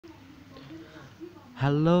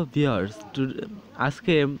Hello viewers,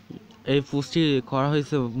 আজকে এই পোস্টটি করা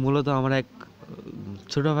হয়েছে মূলত আমার এক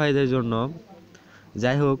ছোট ভাইদের জন্য।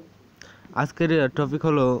 যাই হোক, আজকের টপিক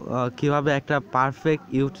হলো কিভাবে একটা পারফেক্ট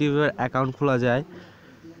ইউটিউবের অ্যাকাউন্ট খোলা যায়।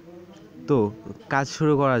 তো কাজ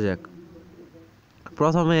শুরু করা যাক।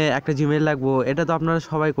 প্রথমে একটা জিমেইল লাগবো, এটা তো আপনারা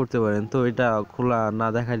সবাই করতে পারেন, তো এটা খোলা না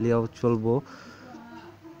দেখালেও চলবো।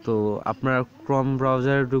 তো আপনারা ক্রোম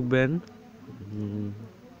ব্রাউজারে ঢুকবেন,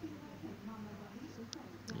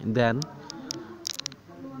 দেন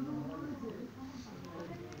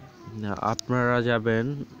আপনারা যাবেন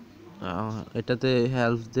এটাতে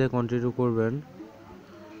হেল্প দিয়ে কন্টিনিউ করবেন।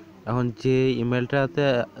 এখন যে ইমেলটাতে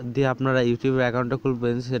দিয়ে আপনারা ইউটিউবের অ্যাকাউন্টটা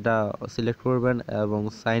খুলবেন সেটা সিলেক্ট করবেন এবং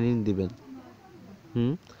সাইন ইন দিবেন।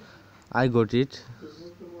 I got it.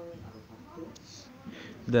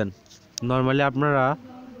 Then normally আপনারা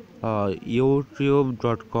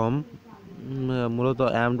youtube.com, মূলত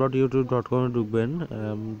am.youtube.com এ ঢুকবেন।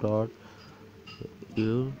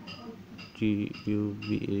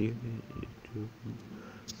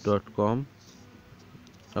 am.youtube.com,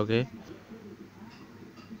 ওকে।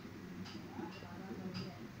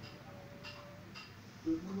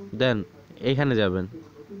 দেন এইখানে যাবেন,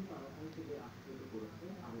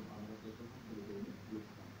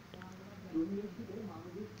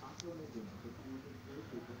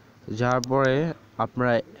 যাওয়ার পরে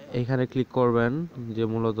আপনারা এখানে ক্লিক করবেন, যে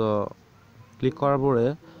মূলত ক্লিক করার পরে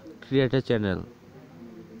ক্রিয়েট এ চ্যানেল,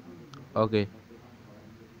 ওকে।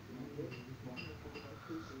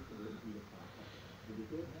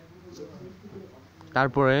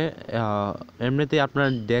 তারপরে এমনিতেই আপনার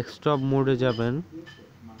ডেস্কটপ মোডে যাবেন।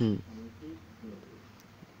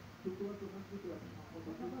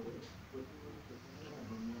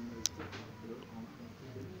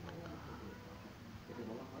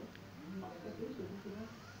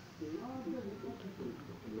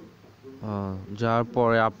 যাওয়ার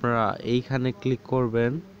পরে আপনারা এইখানে ক্লিক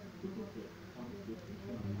করবেন।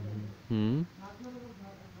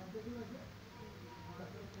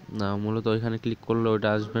 না, মূলত ওইখানে ক্লিক করলে ওটা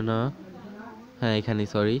আসবে না। হ্যাঁ, এখানে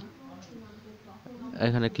সরি,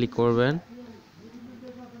 এখানে ক্লিক করবেন।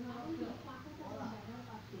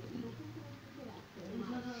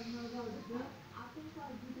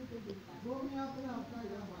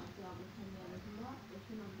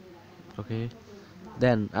 ওকে,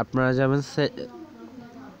 দেন আপনারা যাবেন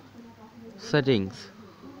সেটিংস,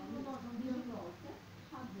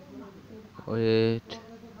 ওয়েট,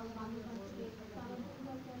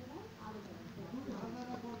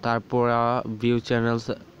 তারপর view channels,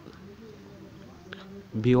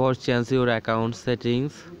 view or change your account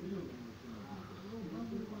settings,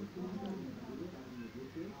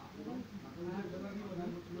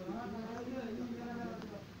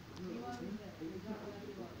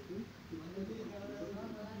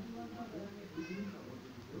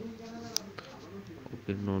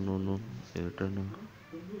 okay. No, এটা না,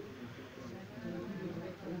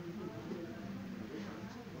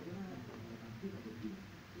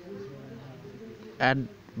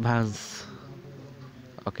 অ্যাডভান্স,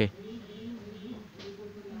 ওকে।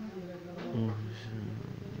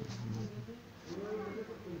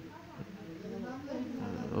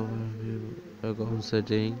 overview account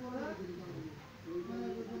setting,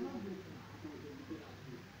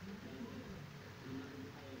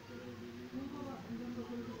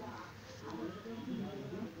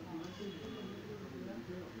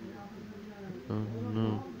 no,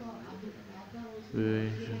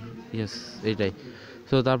 yes, এইটাই।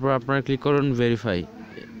 সো তারপর আপনারা ক্লিক করুন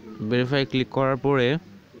ভেরিফাই ক্লিক করার পরে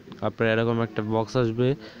আপনার এরকম একটা বক্স আসবে,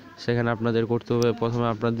 সেখানে আপনাদের করতে হবে প্রথমে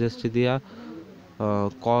আপনার দেশটি দিয়া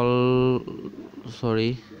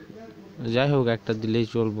যাই হোক একটা দিলেই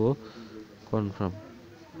চলবো, কনফার্ম।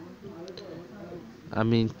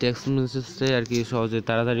 আমি টেক্সট মেসেজটাই আর কি সহজে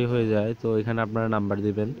তাড়াতাড়ি হয়ে যায়, তো এখানে আপনারা নাম্বার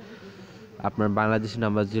দিবেন, আপনার Bangladeshi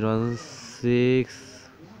number 016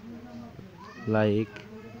 like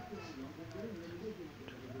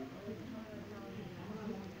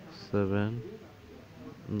 7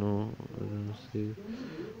 no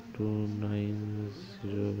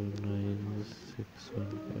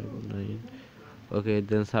 29096159, okay,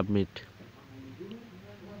 then submit.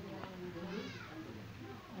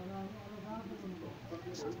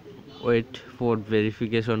 Wait for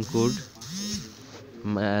verification code,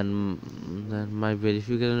 and my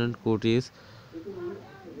verification code is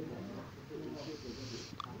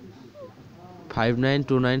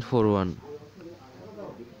 592941,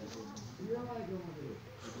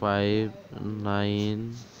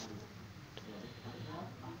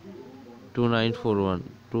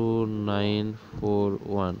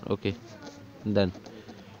 2941, okay, then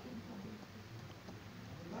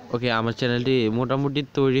ওকে, আমার চ্যানেলটি মোটামুটি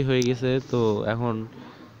তৈরি হয়ে গেছে। তো এখন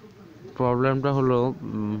প্রবলেমটা হলো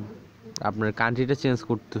আপনার কান্ট্রিটা চেঞ্জ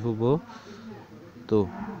করতে হবে। তো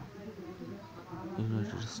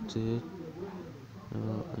ইউনাইটেড স্টেট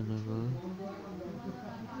এনেবল,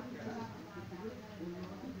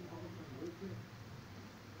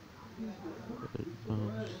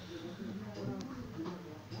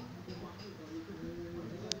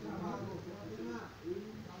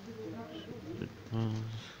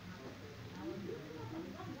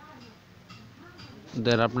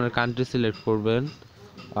 দেন আপনার কান্ট্রি সিলেক্ট করবেন।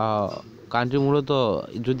 কান্ট্রি মূলত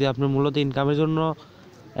যদি আপনি মূলত ইনকামের জন্য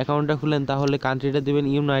অ্যাকাউন্টটা খুলেন তাহলে কান্ট্রিটা দিবেন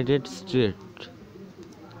United state.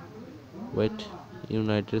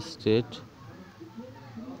 United state,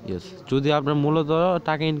 yes. যদি আপনার মূলত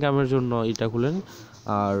টাকা ইনকামের জন্য এটা খুলেন,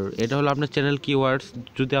 আর এটা হলো আপনার চ্যানেল কিওয়ার্ডস।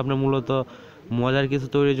 যদি আপনি মূলত মজার কিছু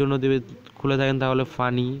তৈরির জন্য দিবে খুলে থাকেন তাহলে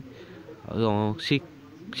ফানি,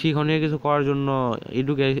 শিক্ষণীয় কিছু করার জন্য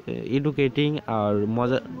এডুকেটিং, আর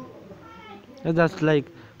মজা, জাস্ট লাইক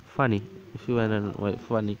ফানি,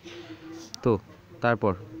 ফানি। তো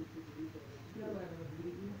তারপর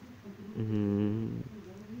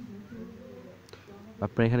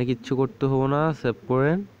আপনার এখানে কিচ্ছু করতে হবে না, সেভ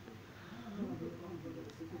করেন।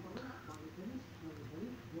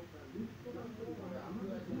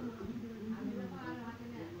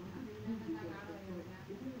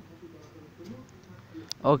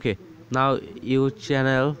 ওকে, নাও ইউ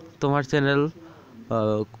চ্যানেল, তোমার চ্যানেল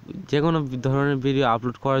যে কোনো ধরনের ভিডিও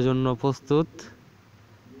আপলোড করার জন্য প্রস্তুত।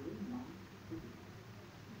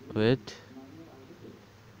 Wait,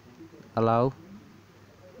 allow.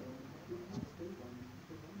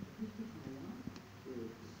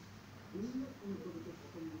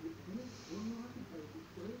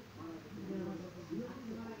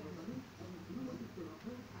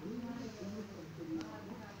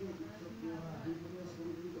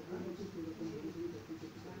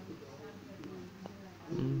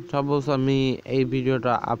 সাপোজ আমি এই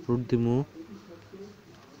ভিডিওটা আপলোড দিব,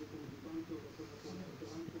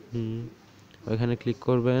 ওইখানে ক্লিক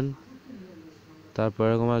করবেন। তারপর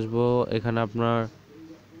এরকম আসবো, এখানে আপনার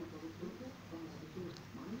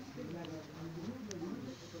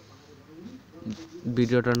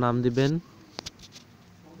ভিডিওটার নাম দিবেন।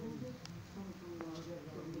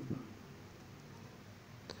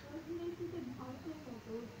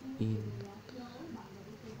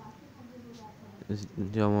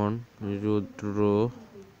 যেমন রুদ্র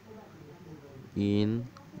ইন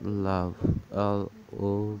লাভ,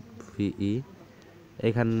 LOVE।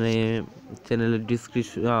 এখানে চ্যানেলের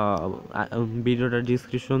ভিডিওটার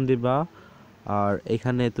ডিসক্রিপশন দিবা, আর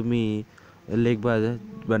এখানে তুমি লিখবা,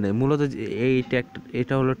 মানে মূলত এই ট্যাগ,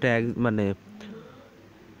 এটা হলো ট্যাগ, মানে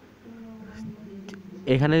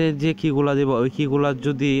এখানে যে কিগুলা দিব ওই কিগুলা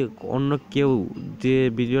যদি অন্য কেউ যে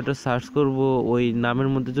ভিডিওটা সার্চ করব ওই নামের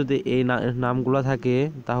মধ্যে যদি এই নামগুলা থাকে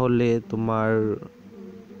তাহলে তোমার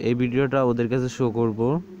এই ভিডিওটা ওদের কাছে শো করব।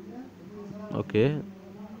 ওকে,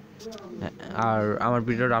 আর আমার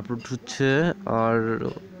ভিডিওটা আপলোড হচ্ছে, আর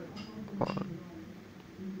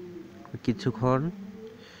কিছুক্ষণ,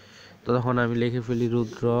 তো তখন আমি লিখে ফেলি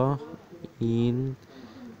রুদ্র in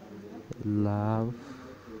love,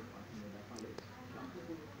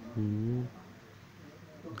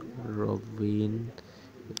 Robin,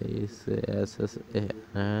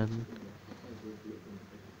 SSAN,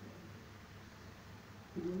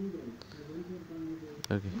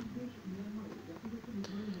 okay.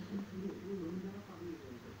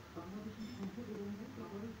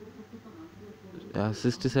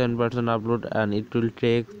 67% upload and it will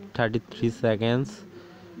take 33 seconds.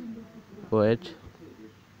 Wait.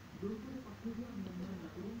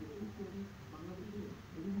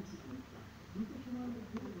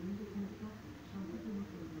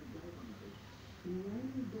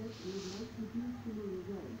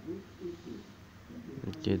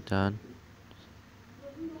 Okay, done.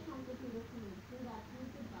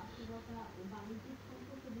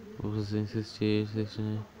 Processing 68,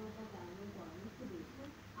 69.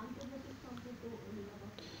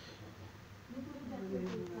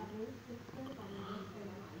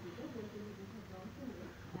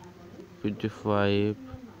 $55.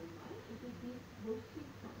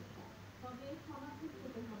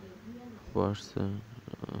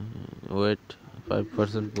 Wait,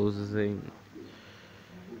 5% processing.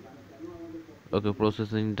 Okay,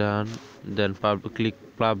 processing done. Then click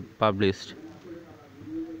published.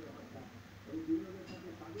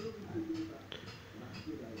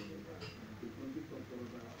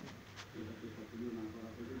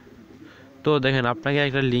 তো দেখেন আপনাকে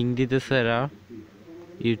একটা লিংক দিতেছে এরা,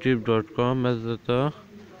 youtube.com,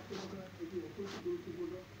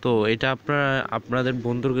 তো এটা আপনারা আপনাদের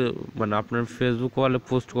বন্ধুকে মানে আপনার ফেসবুক ওয়ালে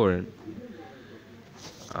পোস্ট করেন।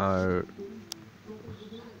 আর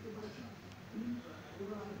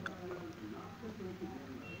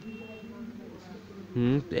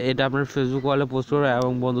এটা আপনার ফেসবুক ওয়ালে পোস্ট করবেন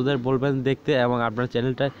এবং বন্ধুদের বলবেন দেখতে এবং আপনার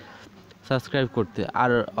চ্যানেলটা সাবস্ক্রাইব করতে।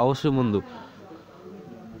 আর অবশ্যই বন্ধু,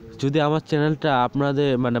 যদি আমার চ্যানেলটা আপনাদের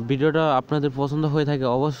মানে ভিডিওটা আপনাদের পছন্দ হয়ে থাকে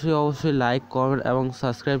অবশ্যই লাইক কমেন্ট এবং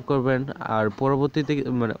সাবস্ক্রাইব করবেন। আর পরবর্তীতে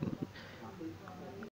মানে